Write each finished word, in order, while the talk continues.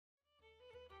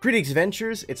Greetings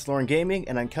Ventures, it's Lauren Gaming,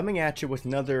 and I'm coming at you with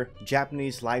another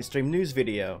Japanese livestream news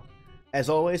video. As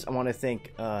always, I want to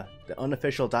thank the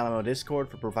unofficial DanMemo Discord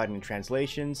for providing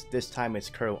translations. This time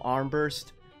it's Crow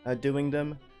Armburst doing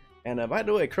them. And by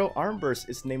the way, Crow Armburst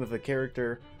is the name of a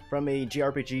character from a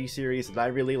JRPG series that I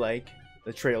really like,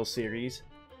 the Trails series.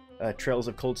 Trails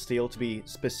of Cold Steel, to be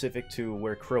specific to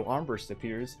where Crow Armburst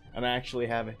appears. And I actually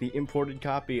have the imported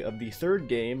copy of the third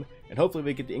game, and hopefully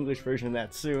we get the English version of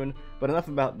that soon. But enough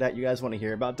about that, you guys want to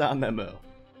hear about DanMemo.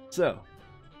 So,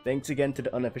 thanks again to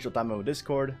the unofficial DanMemo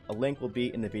Discord. A link will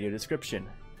be in the video description.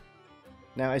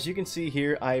 Now, as you can see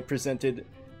here, I presented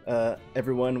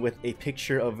everyone with a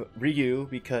picture of Ryu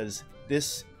because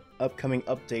this upcoming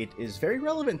update is very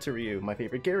relevant to Ryu, my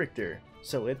favorite character.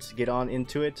 So let's get on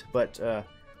into it, but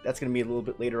that's going to be a little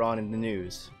bit later on in the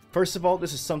news. First of all,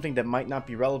 this is something that might not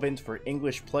be relevant for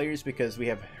English players because we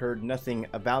have heard nothing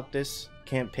about this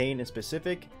campaign in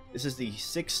specific. This is the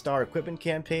 6-star equipment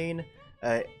campaign.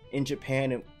 In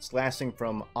Japan, it's lasting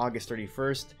from August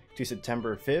 31st to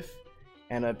September 5th.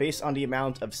 And based on the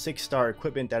amount of 6-star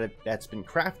equipment that's been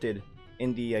crafted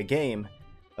in the game,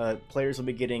 players will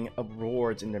be getting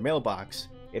rewards in their mailbox.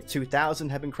 If 2,000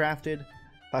 have been crafted,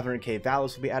 500k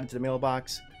values will be added to the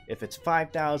mailbox. If it's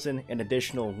 5,000, an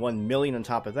additional 1 million on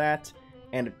top of that.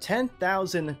 And if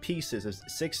 10,000 pieces of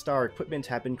 6-star equipment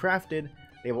have been crafted,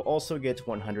 they will also get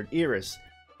 100 Iris.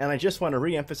 And I just want to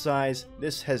re-emphasize,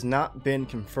 this has not been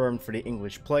confirmed for the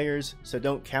English players, so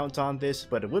don't count on this,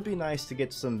 but it would be nice to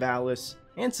get some Valis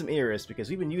and some Iris, because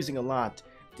we've been using a lot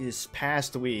this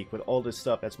past week with all this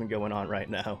stuff that's been going on right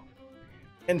now.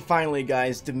 And finally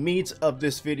guys, the meat of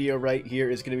this video right here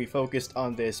is going to be focused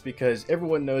on this because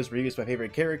everyone knows Ryu is my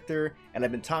favorite character, and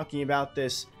I've been talking about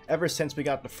this ever since we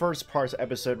got the first part of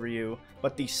episode Ryu,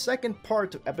 but the second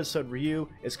part of episode Ryu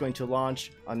is going to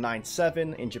launch on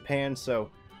 9/7 in Japan,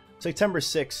 so September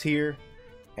 6th here,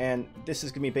 and this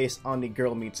is going to be based on the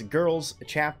Girl Meets Girls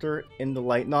chapter in the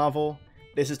light novel.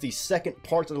 This is the second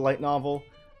part of the light novel.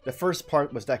 The first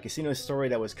part was that casino story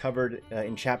that was covered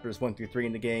in chapters 1 through 3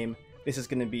 in the game. This is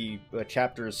going to be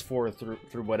chapters 4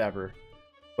 through whatever.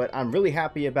 But I'm really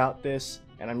happy about this,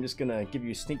 and I'm just going to give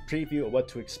you a sneak preview of what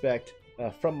to expect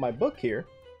from my book here.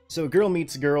 So Girl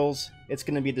Meets Girls, it's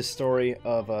going to be the story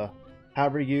of how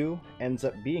Ryu ends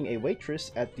up being a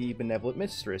waitress at the Benevolent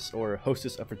Mistress, or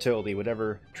Hostess of Fertility,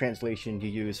 whatever translation you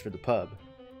use for the pub.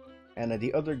 And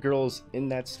the other girls in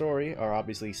that story are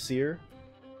obviously Seer,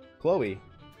 Chloe,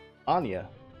 Anya,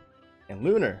 and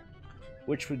Lunor,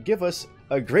 which would give us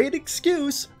a great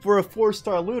excuse for a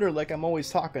 4-star Lunor like I'm always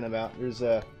talking about. There's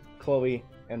Chloe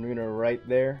and Lunor right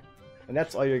there, and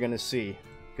that's all you're going to see,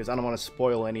 because I don't want to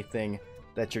spoil anything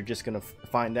that you're just going to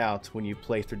find out when you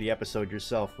play through the episode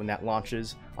yourself when that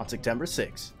launches on September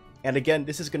 6th. And again,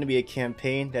 this is going to be a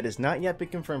campaign that has not yet been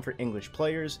confirmed for English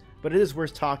players, but it is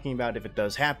worth talking about if it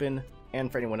does happen,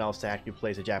 and for anyone else that actually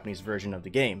plays a Japanese version of the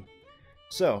game.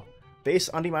 So, based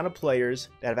on the amount of players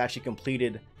that have actually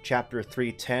completed Chapter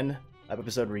 310 of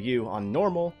episode Ryu on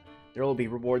normal, there will be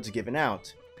rewards given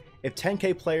out. If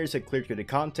 10k players have cleared through the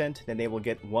content, then they will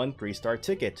get 1 3-star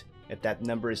ticket. If that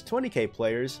number is 20k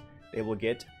players, they will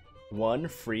get 1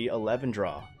 free 11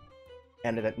 draw.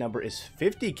 And if that number is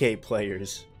 50k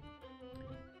players,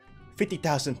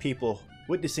 50,000 people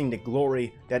witnessing the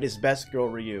glory that is Best Girl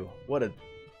Ryu. What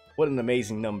an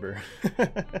amazing number.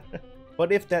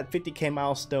 But if that 50k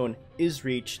milestone is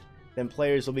reached, then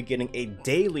players will be getting a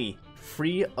daily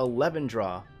free 11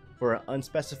 draw for an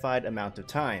unspecified amount of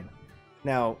time.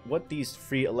 Now, what these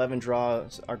free 11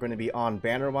 draws are going to be on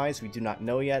banner-wise, we do not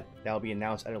know yet. That will be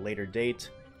announced at a later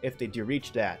date if they do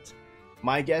reach that.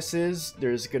 My guess is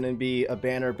there's going to be a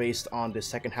banner based on the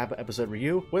second half of episode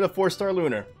Ryu with a 4-star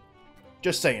Lunor.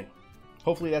 Just saying.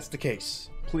 Hopefully that's the case.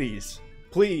 Please.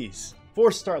 Please.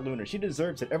 4-star Lunor. She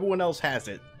deserves it. Everyone else has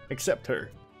it. Except her.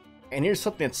 And here's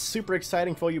something that's super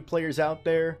exciting for all you players out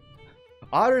there.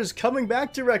 Otter's coming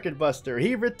back to Record Buster.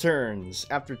 He returns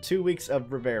after 2 weeks of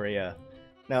Riveria.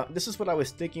 Now, this is what I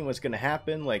was thinking was going to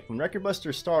happen. Like, when Record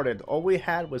Buster started, all we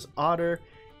had was Otter,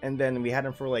 and then we had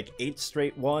him for like 8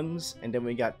 straight ones, and then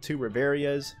we got 2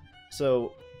 Riverias.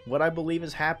 So, what I believe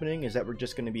is happening is that we're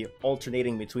just going to be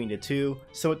alternating between the two,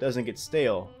 so it doesn't get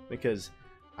stale. Because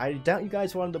I doubt you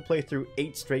guys wanted to play through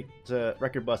 8 straight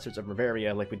Record Busters of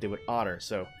Riveria like we did with Otter,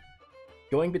 so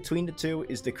going between the two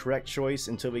is the correct choice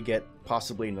until we get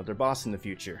possibly another boss in the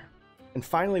future. And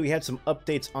finally, we had some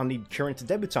updates on the current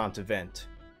Debutante event.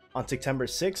 On September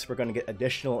 6th, we're going to get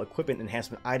additional equipment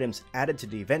enhancement items added to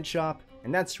the event shop,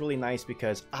 and that's really nice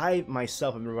because I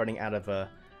myself have been running out of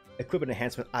equipment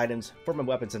enhancement items for my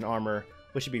weapons and armor,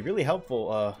 which would be really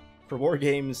helpful for War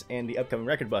Games and the upcoming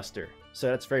Record Buster, so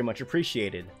that's very much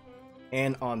appreciated.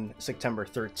 And on September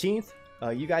 13th,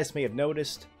 you guys may have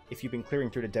noticed, if you've been clearing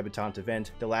through the Debutante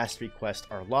event, the last 3 quests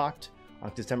are locked. On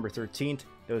December 13th,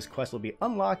 those quests will be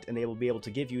unlocked and they will be able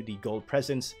to give you the gold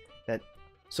presents that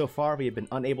so far we have been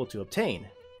unable to obtain.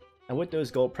 And with those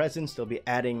gold presents, they'll be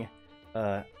adding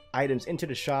items into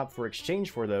the shop for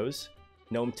exchange for those.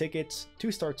 Gnome tickets,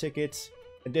 2-star tickets,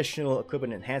 additional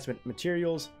equipment enhancement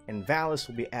materials, and Valis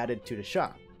will be added to the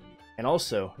shop. And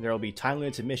also, there will be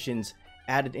time-limited missions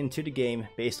added into the game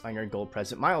based on your gold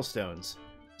present milestones.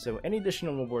 So any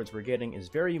additional rewards we're getting is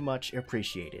very much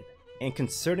appreciated. And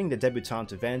concerning the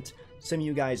Debutante event, some of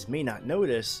you guys may not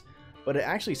notice, but it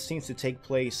actually seems to take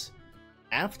place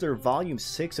after Volume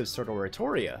 6 of Sword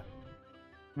Oratoria,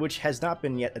 which has not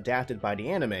been yet adapted by the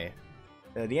anime.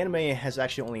 The anime has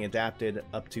actually only adapted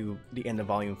up to the end of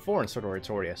Volume 4 in Sword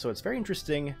Oratoria, so it's very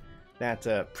interesting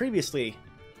that previously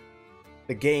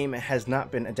the game has not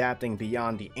been adapting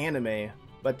beyond the anime,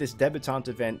 but this Debutante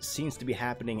event seems to be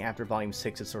happening after Volume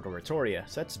 6 of Sword Oratoria,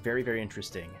 so that's very, very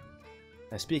interesting.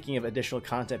 Now, speaking of additional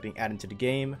content being added to the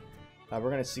game, we're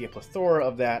going to see a plethora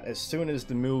of that as soon as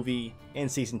the movie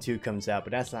and Season 2 comes out,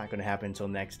 but that's not going to happen until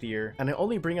next year. And I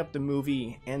only bring up the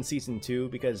movie and Season 2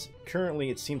 because currently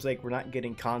it seems like we're not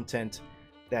getting content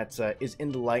that is in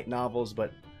the light novels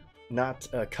but not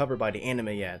covered by the anime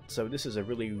yet. So this is a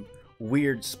really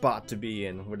weird spot to be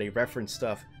in, where they reference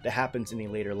stuff that happens in the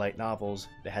later light novels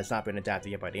that has not been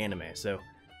adapted yet by the anime. So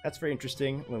that's very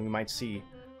interesting, when we might see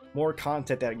more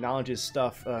content that acknowledges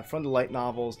stuff from the light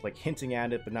novels, like hinting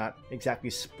at it but not exactly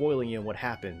spoiling you what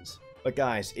happens. But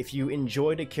guys, if you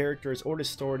enjoy the characters or the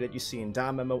story that you see in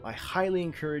DanMemo, I highly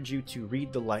encourage you to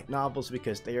read the light novels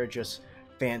because they are just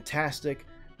fantastic.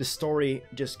 The story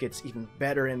just gets even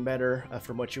better and better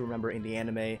from what you remember in the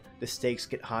anime. The stakes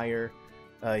get higher.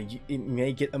 You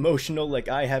may get emotional like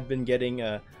I have been getting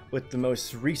with the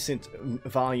most recent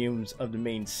volumes of the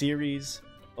main series.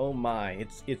 Oh my,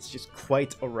 it's just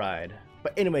quite a ride.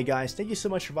 But anyway guys, thank you so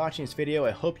much for watching this video.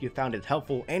 I hope you found it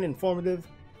helpful and informative.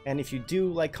 And if you do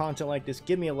like content like this,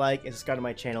 give me a like and subscribe to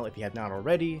my channel if you have not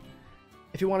already.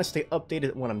 If you want to stay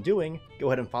updated on what I'm doing, go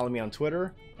ahead and follow me on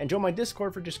Twitter and join my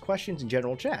Discord for just questions and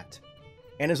general chat.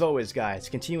 And as always guys,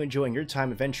 continue enjoying your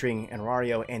time adventuring in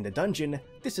Ryu and the dungeon.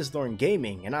 This is Ryu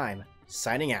Gaming and I'm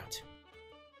signing out.